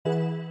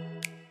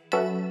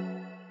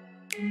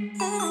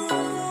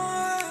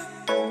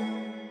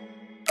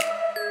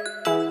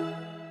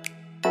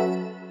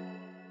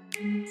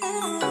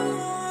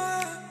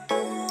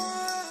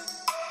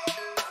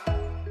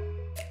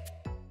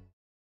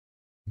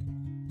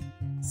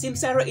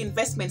Simsaro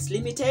Investments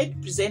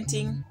Limited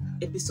presenting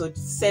episode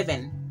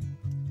 7.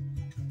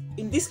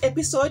 In this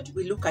episode,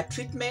 we look at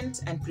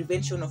treatment and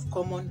prevention of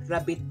common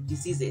rabbit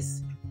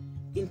diseases.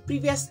 In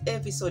previous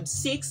episode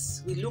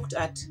 6, we looked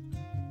at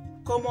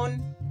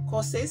common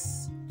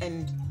causes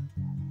and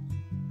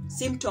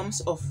symptoms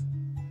of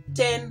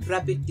 10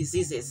 rabbit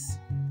diseases.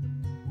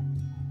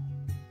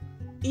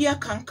 Ear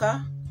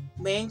canker,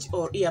 mange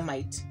or ear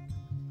mite.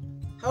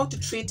 How to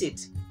treat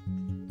it?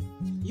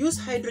 Use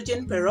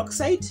hydrogen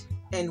peroxide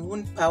and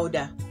wound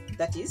powder,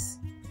 that is,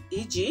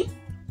 e.g.,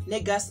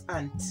 Negus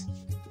ant.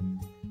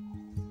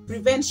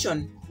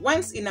 Prevention.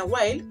 Once in a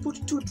while,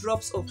 put 2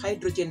 drops of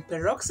hydrogen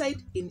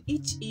peroxide in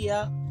each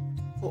ear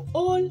for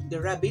all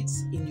the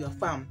rabbits in your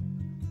farm.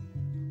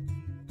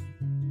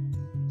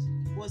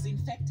 Was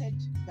infected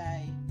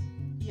by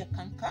ear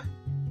canker,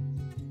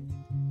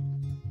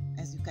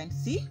 as you can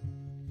see,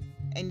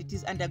 and it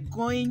is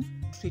undergoing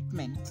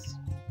treatment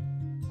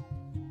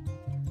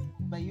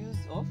by use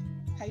of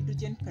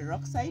hydrogen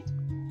peroxide.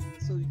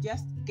 So you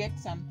just get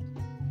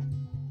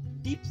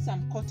dip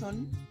some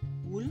cotton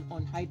wool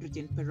on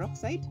hydrogen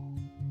peroxide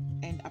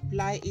and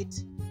apply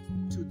it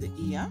to the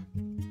ear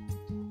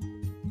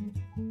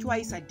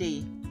twice a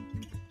day.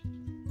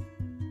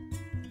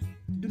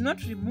 Do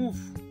not remove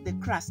the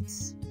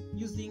crusts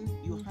using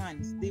your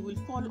hands. They will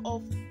fall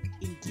off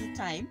in due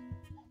time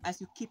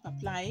as you keep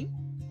applying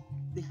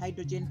the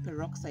hydrogen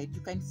peroxide.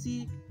 You can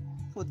see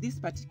for this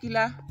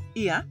particular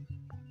ear,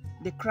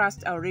 the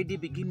crusts are already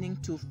beginning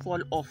to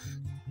fall off.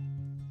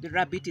 The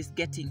rabbit is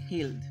getting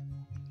healed.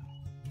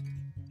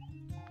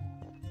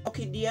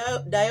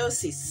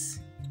 Coccidiosis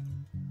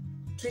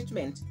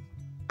treatment.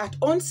 At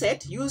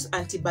onset, use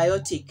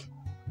antibiotic,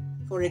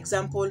 for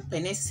example,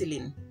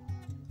 penicillin.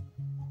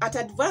 At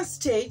advanced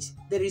stage,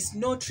 there is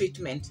no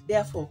treatment,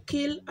 therefore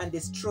kill and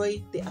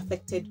destroy the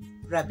affected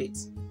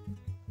rabbits.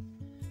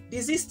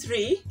 Disease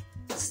 3,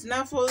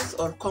 snuffles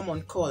or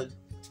common cold.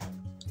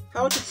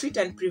 How to treat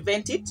and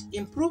prevent it?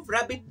 Improve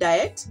rabbit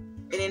diet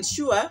and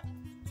ensure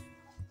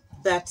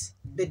that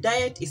the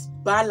diet is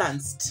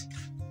balanced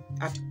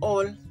at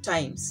all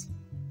times.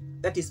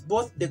 That is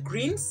both the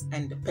greens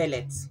and the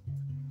pellets.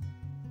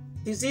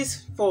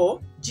 Disease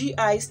 4,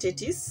 GI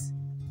status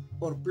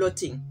or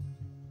bloating.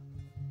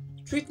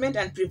 Treatment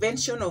and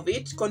prevention of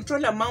it.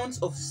 Control amounts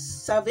of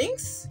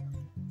servings.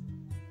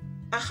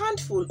 A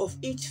handful of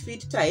each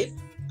feed type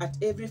at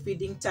every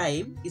feeding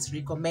time is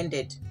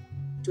recommended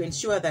to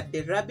ensure that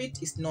the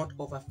rabbit is not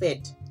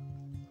overfed.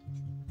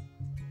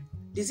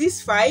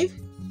 Disease 5,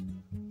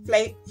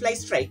 fly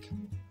strike.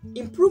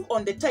 Improve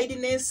on the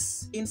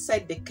tidiness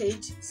inside the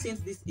cage since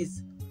this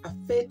is a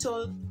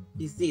fatal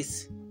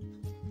disease.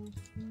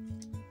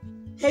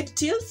 Head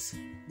tilts,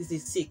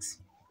 disease 6.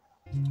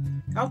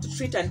 How to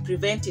treat and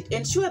prevent it?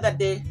 Ensure that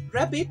the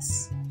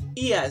rabbit's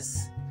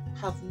ears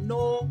have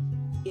no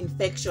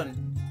infection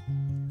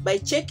by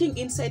checking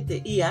inside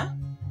the ear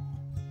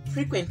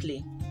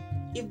frequently.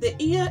 If the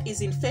ear is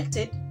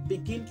infected,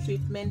 begin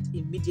treatment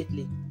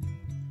immediately.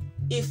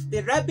 If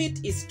the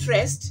rabbit is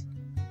stressed,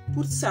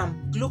 put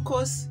some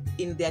glucose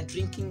in their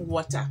drinking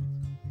water.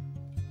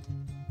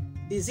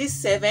 Disease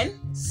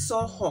 7,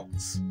 sore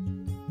hocks.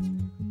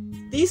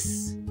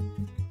 This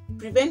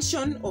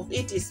prevention of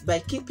it is by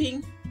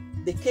keeping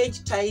the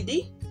cage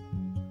tidy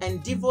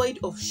and devoid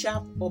of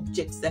sharp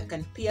objects that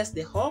can pierce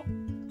the hock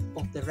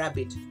of the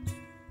rabbit.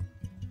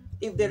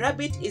 If the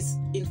rabbit is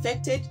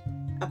infected,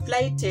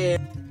 apply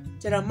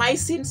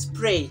terramycin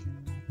spray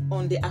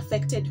on the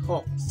affected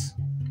hocks.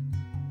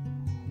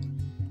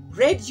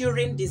 Red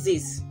urine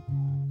disease.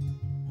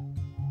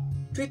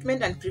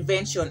 Treatment and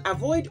prevention.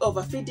 Avoid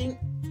overfeeding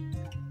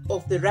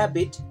of the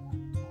rabbit.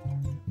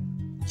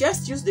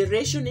 Just use the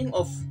rationing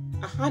of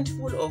a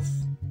handful of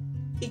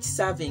each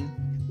serving,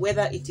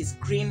 whether it is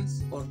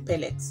greens or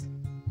pellets.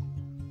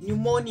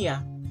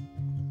 Pneumonia.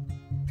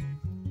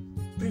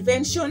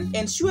 Prevention.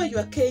 Ensure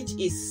your cage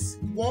is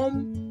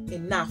warm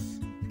enough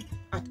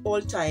at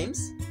all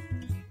times.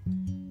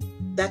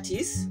 That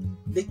is,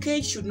 the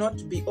cage should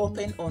not be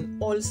open on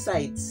all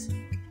sides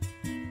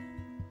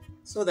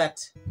so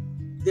that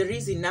there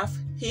is enough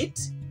heat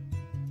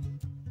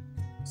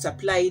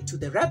supplied to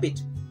the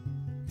rabbit.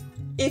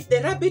 If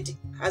the rabbit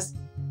has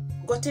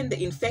gotten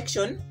the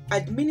infection,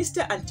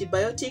 administer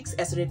antibiotics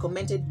as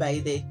recommended by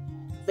the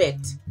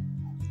vet.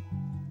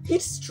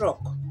 Heat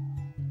stroke.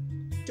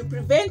 To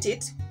prevent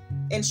it,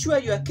 ensure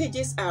your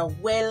cages are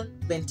well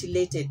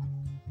ventilated.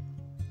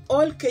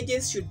 All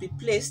cages should be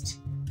placed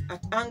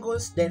at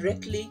angles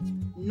directly,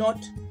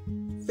 not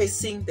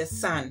facing the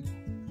sun.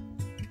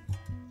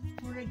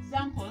 For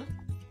example,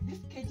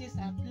 these cages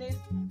are placed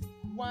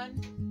one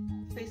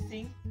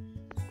facing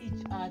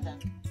each other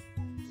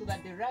so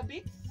that the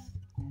rabbits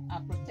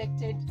are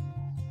protected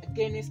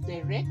against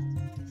direct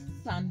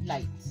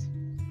sunlight.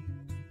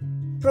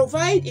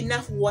 Provide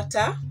enough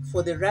water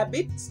for the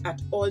rabbits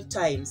at all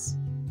times.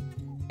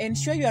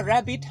 Ensure your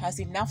rabbit has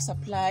enough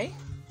supply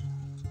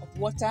of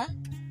water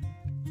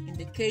in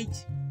the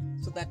cage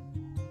so that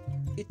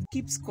it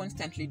keeps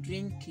constantly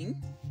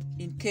drinking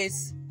in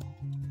case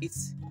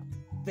it's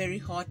very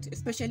hot,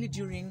 especially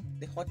during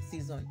the hot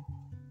season.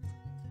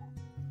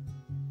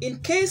 In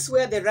case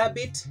where the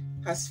rabbit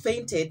has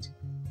fainted,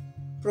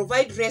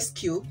 provide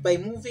rescue by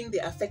moving the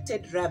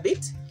affected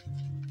rabbit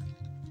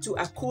to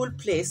a cool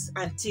place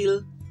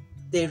until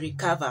they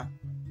recover.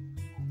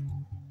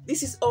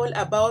 This is all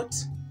about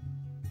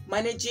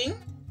managing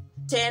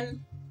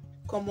 10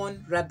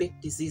 common rabbit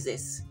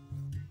diseases.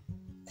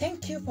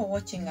 Thank you for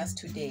watching us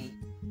today.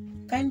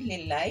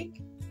 Kindly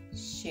like,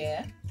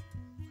 share,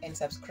 and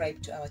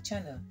subscribe to our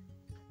channel.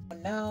 For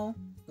now,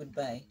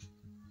 goodbye.